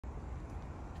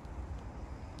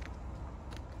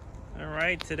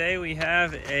right, today we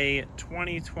have a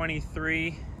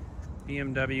 2023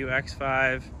 BMW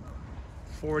X5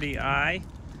 40i.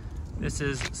 This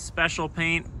is special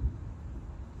paint.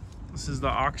 This is the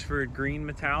Oxford green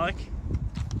metallic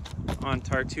on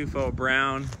Tartufo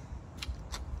brown,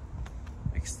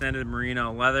 extended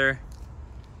merino leather.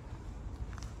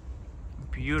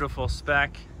 Beautiful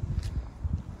spec.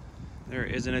 There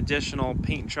is an additional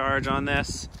paint charge on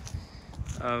this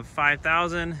of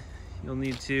 $5,000. You'll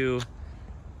need to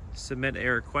submit a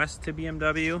request to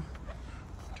BMW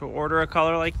to order a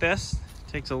color like this.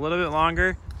 It takes a little bit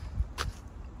longer,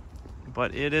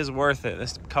 but it is worth it.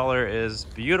 This color is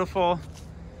beautiful,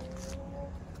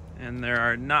 and there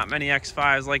are not many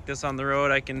X5s like this on the road.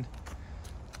 I can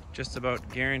just about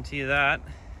guarantee that.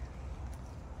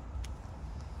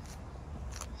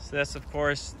 So that's, of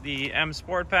course, the M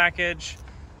Sport Package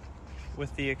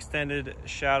with the extended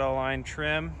shadow line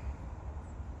trim.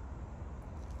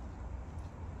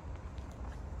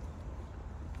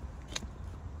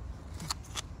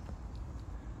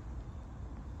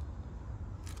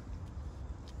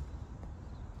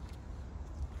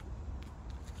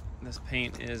 This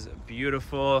paint is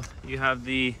beautiful. You have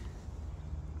the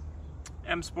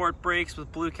M Sport brakes with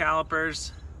blue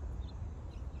calipers.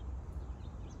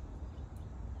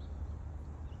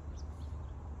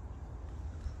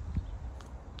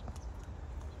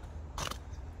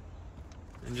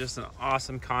 And just an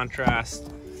awesome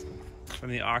contrast from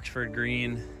the Oxford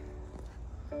green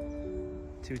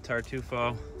to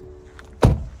Tartufo.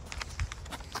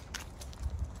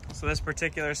 So this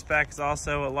particular spec is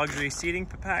also a luxury seating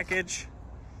package,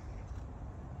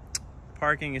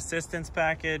 parking assistance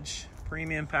package,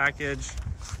 premium package,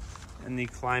 and the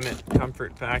climate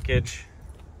comfort package.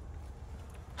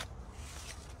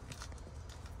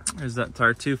 There's that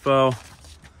Tartufo.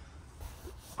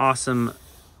 Awesome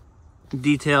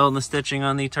detail in the stitching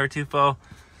on the Tartufo.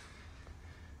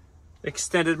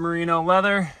 Extended merino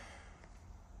leather.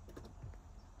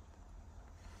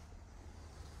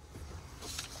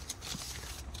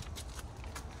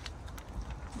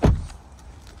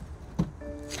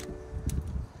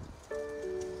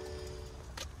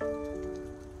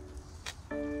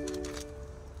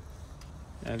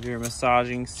 Have your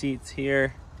massaging seats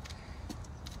here,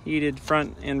 heated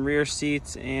front and rear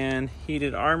seats, and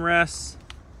heated armrests.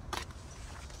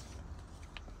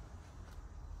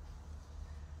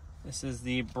 This is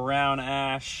the brown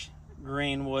ash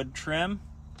grain wood trim.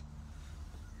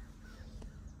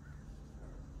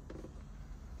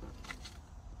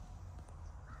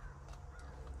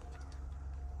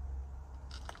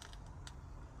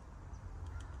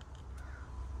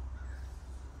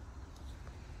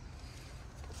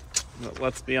 But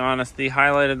let's be honest, the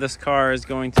highlight of this car is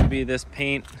going to be this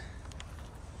paint.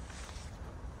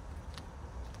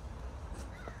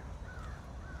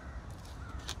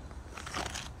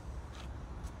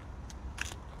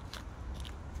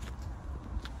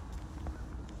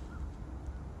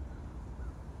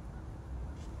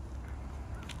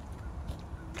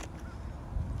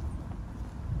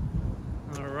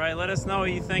 All right, let us know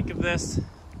what you think of this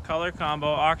color combo,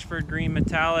 Oxford green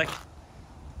metallic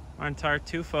on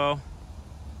Tartufo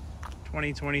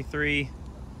 2023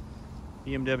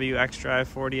 BMW X5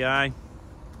 40i.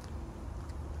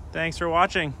 Thanks for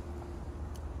watching.